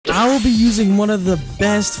I will be using one of the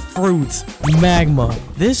best fruits, Magma.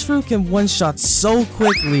 This fruit can one-shot so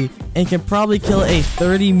quickly and can probably kill a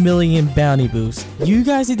 30 million bounty boost. You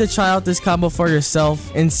guys need to try out this combo for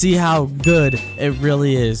yourself and see how good it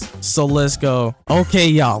really is. So let's go. Okay,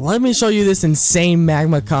 y'all, let me show you this insane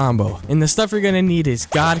Magma combo. And the stuff you're gonna need is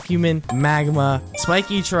God Human, Magma,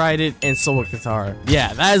 Spiky Trident, and Soul Guitar.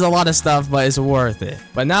 Yeah, that is a lot of stuff, but it's worth it.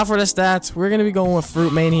 But now for the stats, we're gonna be going with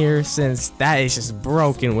Fruit Main here since that is just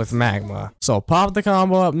broken with Magma. So pop the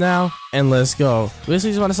combo up now and let's go. We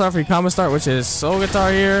just want to start for your combo start, which is Soul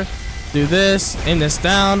Guitar here. Do this, aim this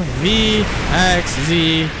down, V, X,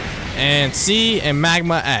 Z, and C, and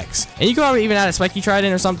Magma X. And you can probably even add a Spiky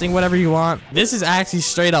Trident or something, whatever you want. This is actually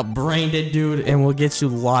straight up braindead, dude, and will get you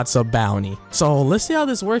lots of bounty. So let's see how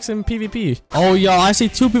this works in PvP. Oh, y'all, I see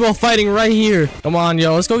two people fighting right here. Come on,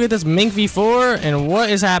 yo, let's go get this Mink V4. And what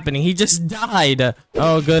is happening? He just died.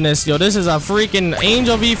 Oh, goodness, yo, this is a freaking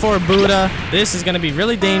Angel V4 Buddha. This is gonna be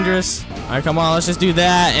really dangerous. All right, come on, let's just do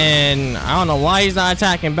that. And I don't know why he's not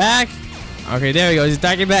attacking back. Okay, there we go. He's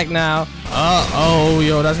attacking back now. Uh-oh,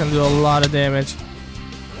 yo, that's gonna do a lot of damage.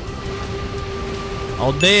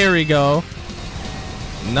 Oh, there we go.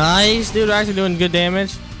 Nice, dude. We're actually doing good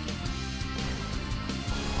damage.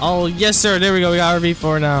 Oh, yes, sir. There we go. We got our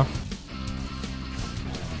V4 now.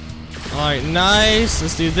 Alright, nice.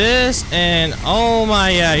 Let's do this. And, oh my,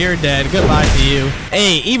 yeah, you're dead. Goodbye to you.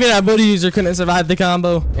 Hey, even a Buddha user couldn't survive the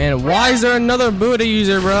combo. And why is there another Buddha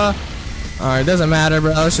user, bruh? Alright, doesn't matter,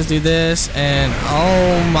 bro. Let's just do this. And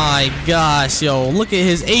oh my gosh, yo, look at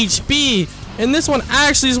his HP. And this one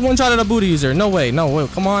actually is one-shot at a Buddha user. No way, no way.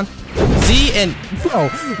 Come on. Z and bro,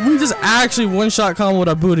 we just actually one-shot combo with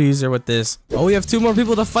a Buddha user with this. Oh, we have two more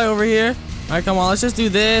people to fight over here. Alright, come on, let's just do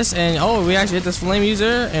this. And oh, we actually hit this flame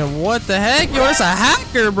user. And what the heck? Yo, that's a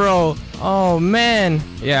hacker, bro. Oh man.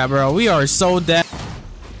 Yeah, bro, we are so dead.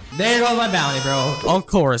 There goes my bounty, bro. Of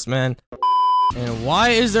course, man. And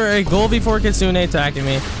why is there a gold before Kitsune attacking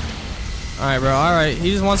me? Alright, bro. Alright.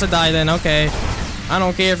 He just wants to die then. Okay. I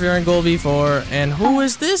don't care if you're in gold before. And who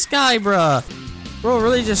is this guy, bruh? Bro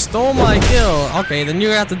really just stole my kill. Okay, then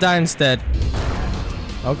you're gonna have to die instead.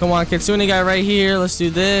 Oh, come on. Kitsune guy right here. Let's do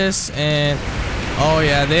this. And oh,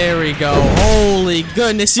 yeah. There we go. Holy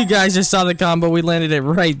goodness. You guys just saw the combo. We landed it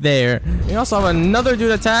right there. We also have another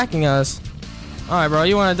dude attacking us. Alright, bro.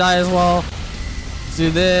 You want to die as well? Do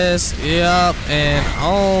this. Yep. And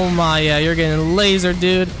oh my, yeah, you're getting laser,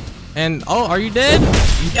 dude. And oh, are you dead?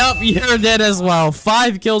 Yep, you're dead as well.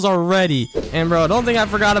 5 kills already. And bro, don't think I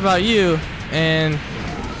forgot about you. And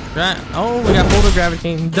oh, we got Boulder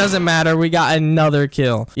Gravitating. Doesn't matter. We got another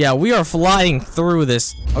kill. Yeah, we are flying through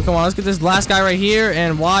this. Oh, come on. Let's get this last guy right here.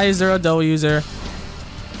 And why is there a double user?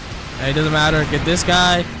 Hey, doesn't matter. Get this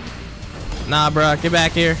guy. Nah, bro. Get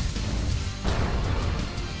back here.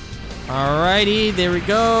 Alrighty, there we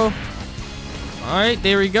go. Alright,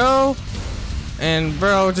 there we go. And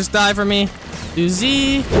bro, just die for me. Do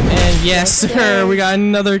Z. And yes, sir, we got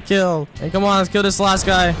another kill. And come on, let's kill this last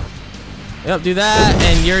guy. Yep, do that.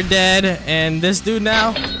 And you're dead. And this dude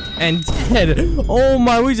now. And dead. Oh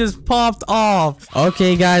my, we just popped off.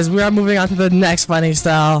 Okay, guys, we are moving on to the next fighting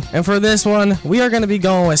style. And for this one, we are going to be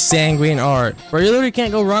going with Sanguine Art. Bro, you literally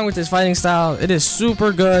can't go wrong with this fighting style. It is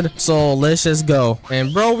super good. So let's just go.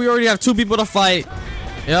 And bro, we already have 2 people to fight.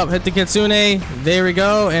 Yep, hit the Kitsune. There we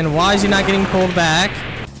go. And why is he not getting pulled back?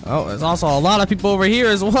 Oh, there's also a lot of people over here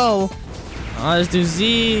as well. Let's do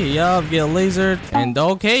Z. Yup, get lasered. And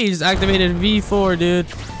okay, he's activated V4, dude.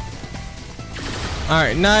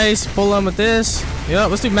 Alright, nice. Pull him with this.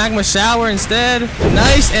 Yep, let's do Magma Shower instead.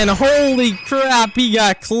 Nice. And holy crap, he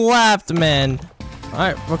got clapped, man.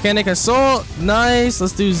 Alright, Volcanic Assault. Nice.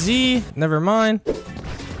 Let's do Z. Never mind.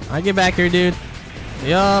 Alright, get back here, dude.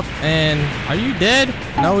 Yup. And are you dead?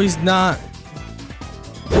 No, he's not.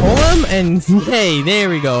 Pull him and hey, there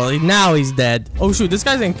we go. Now he's dead. Oh shoot, this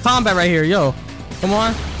guy's in combat right here. Yo, come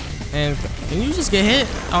on. And can you just get hit?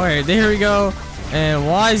 Alright, there we go. And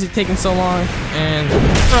why is it taking so long? And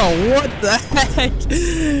bro, what the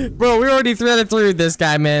heck? Bro, we're already 3-3 with this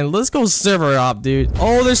guy, man. Let's go server up, dude.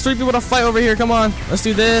 Oh, there's 3 people to fight over here. Come on. Let's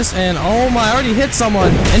do this. And oh my, I already hit someone.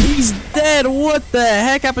 And he's dead. What the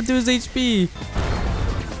heck happened to his HP?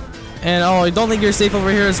 And oh, I don't think you're safe over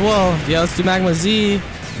here as well. Yeah, let's do Magma Z.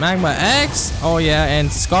 Magma X. Oh yeah,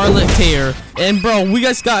 and Scarlet Tear. And bro, we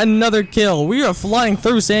just got another kill. We are flying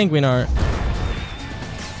through Sanguine Art.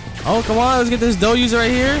 Oh, come on. Let's get this dough user right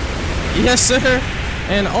here. Yes, sir.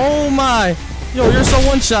 And oh my. Yo, you're so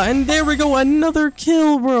one-shot. And there we go. Another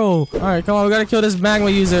kill, bro. All right, come on. We got to kill this Magma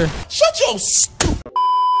user. Shut your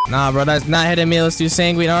Nah, bro. That's not hitting me. Let's do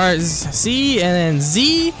Sanguine Art. C and then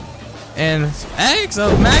Z. and X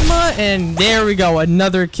of Magma, and there we go,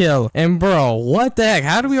 another kill. And bro, what the heck?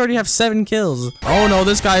 How do we already have 7 kills? Oh no,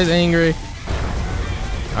 this guy's angry.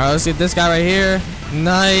 Alright, let's get this guy right here.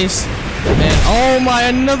 Nice. And oh my,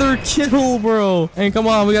 another kill, bro. And come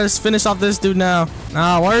on, we gotta finish off this dude now.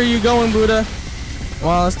 Nah, where are you going, Buddha?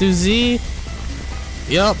 Well, let's do Z.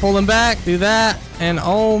 Yup, pull him back, do that. And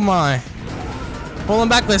oh my. Pull him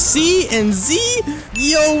back with C and Z.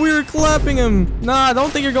 Yo, we were clapping him. Nah, I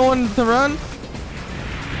don't think you're going to run.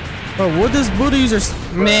 But what this Buddha user?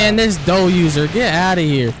 Man, this dough user, get out of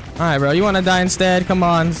here. Alright, bro, you want to die instead? Come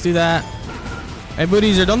on, let's do that. Hey, Buddha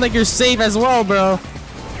user, don't think you're safe as well, bro.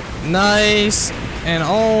 Nice. And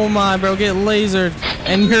oh my, bro, get lasered.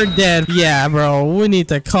 And you're dead. Yeah, bro, we need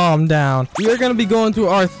to calm down. We are going to be going through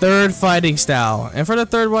our 3rd fighting style. And for the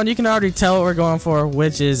 3rd one, you can already tell what we're going for,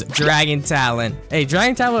 which is Dragon Talent. Hey,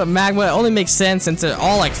 Dragon Talent with Magma, it only makes sense since they're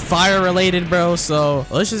all like fire related, bro. So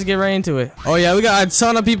let's just get right into it. Oh yeah, we got a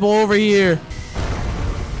ton of people over here.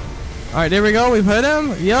 Alright, there we go. We put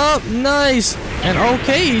him. Yup, nice. And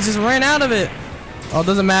okay, he just ran out of it. Oh, it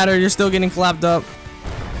doesn't matter. You're still getting clapped up.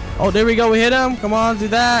 Oh, there we go. We hit him. Come on, do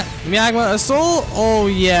that. Magma Assault. Oh,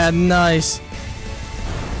 yeah. Nice.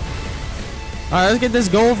 All right, let's get this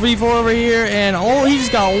gold V4 over here. And oh, he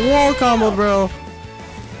just got wall combo, bro.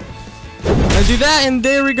 Let's do that. And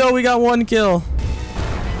there we go. We got 1 kill.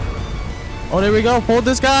 Oh, there we go. Pulled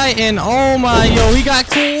this guy. And oh, my. Yo, he got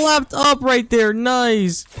clapped up right there.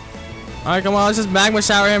 Nice. All right, come on. Let's just Magma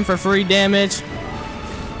Shower him for free damage.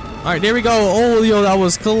 Alright, there we go. Oh, yo, that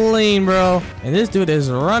was clean, bro. And this dude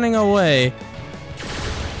is running away.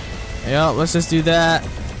 Yup, let's just do that.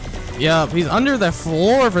 Yup, he's under the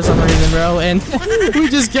floor for some reason, bro. And we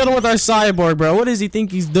just killed him with our cyborg, bro. What does he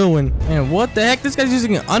think he's doing? And what the heck? This guy's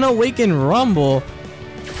using an unawakened rumble.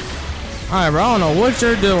 Alright, bro, I don't know what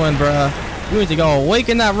you're doing, bro. You need to go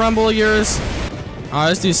awaken that rumble of yours. Alright,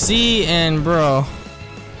 let's do C and bro.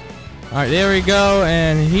 Alright, there we go,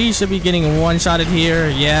 and he should be getting one-shotted here.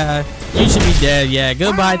 Yeah, you should be dead. Yeah,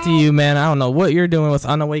 goodbye to you, man. I don't know what you're doing with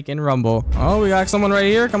Unawakened Rumble. Oh, we got someone right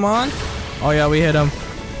here. Come on. Oh, yeah, we hit him.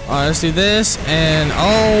 Alright, let's do this, and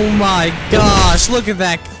oh my gosh, look at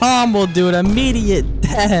that combo, dude. Immediate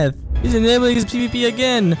death. He's enabling his PvP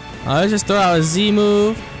again. Let's just throw out a Z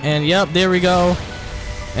move, and yep, there we go.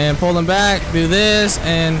 And pull him back, do this,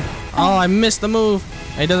 and oh, I missed the move.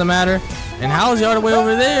 It doesn't matter. And how's he all the way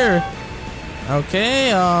over there? Okay,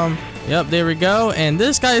 yep, there we go. And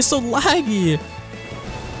this guy is so laggy.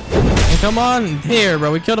 And come on, there,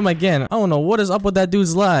 bro. We killed him again. I don't know what is up with that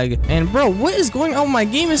dude's lag. And bro, what is going on? My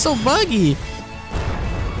game is so buggy.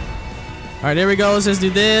 All right, there we go. Let's just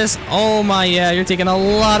do this. Oh my, yeah, you're taking a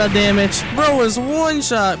lot of damage. Bro is one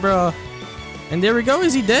shot, bro. And there we go.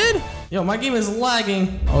 Is he dead? Yo, my game is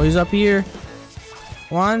lagging. Oh, he's up here.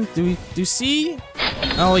 Come on, do C?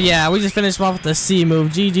 Oh yeah, we just finished him off with the C move.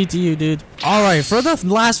 GG to you, dude. Alright, for the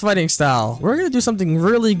last fighting style, we're gonna do something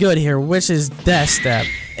really good here, which is Death Step.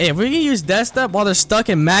 Hey, if we can use Death Step while they're stuck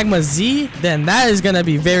in Magma Z, then that is gonna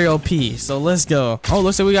be very OP. So let's go. Oh,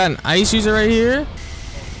 looks like we got an ice user right here.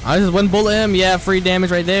 I just one bullet him. Yeah, free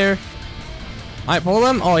damage right there. Alright, pull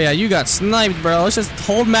him. Oh yeah, you got sniped, bro. Let's just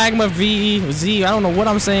hold Magma Z. I don't know what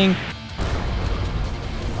I'm saying.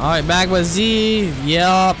 Alright, Magma Z.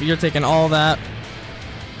 Yup, you're taking all that.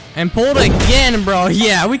 And pulled again, bro.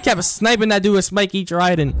 Yeah, we kept sniping that dude with Spiky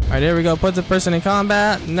Trident. Alright, there we go. Put the person in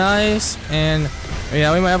combat. Nice. And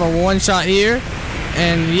yeah, we might have a one-shot here.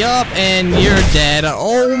 And yup, and you're dead.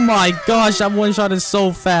 Oh my gosh, that one-shot is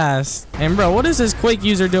so fast. And bro, what is this Quake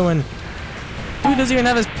user doing? Dude doesn't even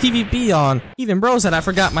have his PvP on. Even bro said I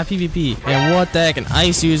forgot my PvP. And what the heck, an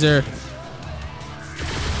ice user.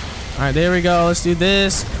 Alright, there we go. Let's do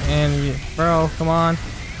this. And bro, come on.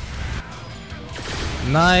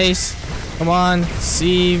 Nice. Come on.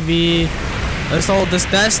 CV. Let's hold this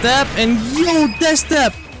Death Step. And yo, Death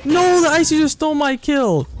Step. No, the ice user stole my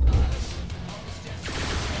kill.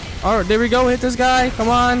 Alright, there we go. Hit this guy. Come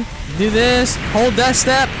on. Do this. Hold Death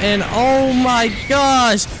Step. And oh my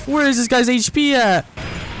gosh. Where is this guy's HP at?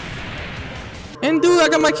 And dude, I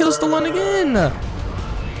got my kill stolen again.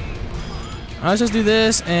 Let's just do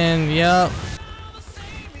this. And yep.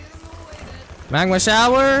 Magma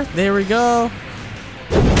Shower. There we go.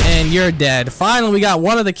 And you're dead. Finally, we got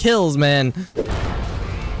one of the kills, man.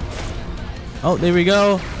 Oh, there we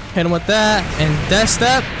go. Hit him with that. And Death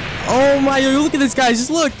Step. Oh my, look at this guy.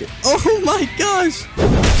 Just look. Oh my gosh.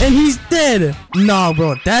 And he's dead. Nah,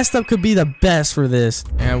 bro. Death Step could be the best for this.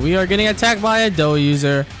 And we are getting attacked by a dough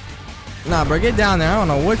user. Nah, bro. Get down there. I don't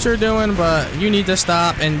know what you're doing, but you need to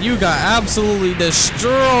stop. And you got absolutely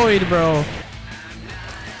destroyed, bro.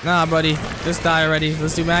 Nah, buddy. Just die already.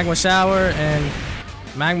 Let's do Magma Shower and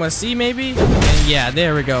Magma C maybe? And yeah,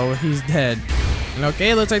 there we go. He's dead. And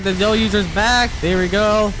okay, looks like the deluger's back. There we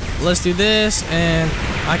go. Let's do this. And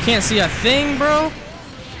I can't see a thing, bro.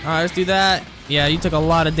 Alright, let's do that. Yeah, you took a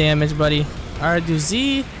lot of damage, buddy. Alright, do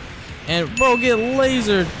Z. And bro, get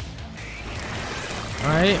lasered.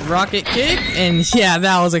 Alright, rocket kick. And yeah,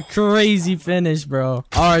 that was a crazy finish, bro.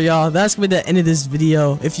 Alright, y'all. That's gonna be the end of this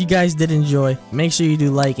video. If you guys did enjoy, make sure you do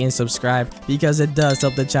like and subscribe because it does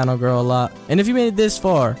help the channel grow a lot. And if you made it this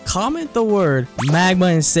far, comment the word Magma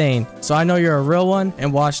Insane so I know you're a real one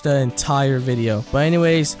and watch the entire video. But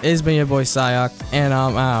anyways, it's been your boy Psyoc, and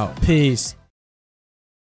I'm out. Peace.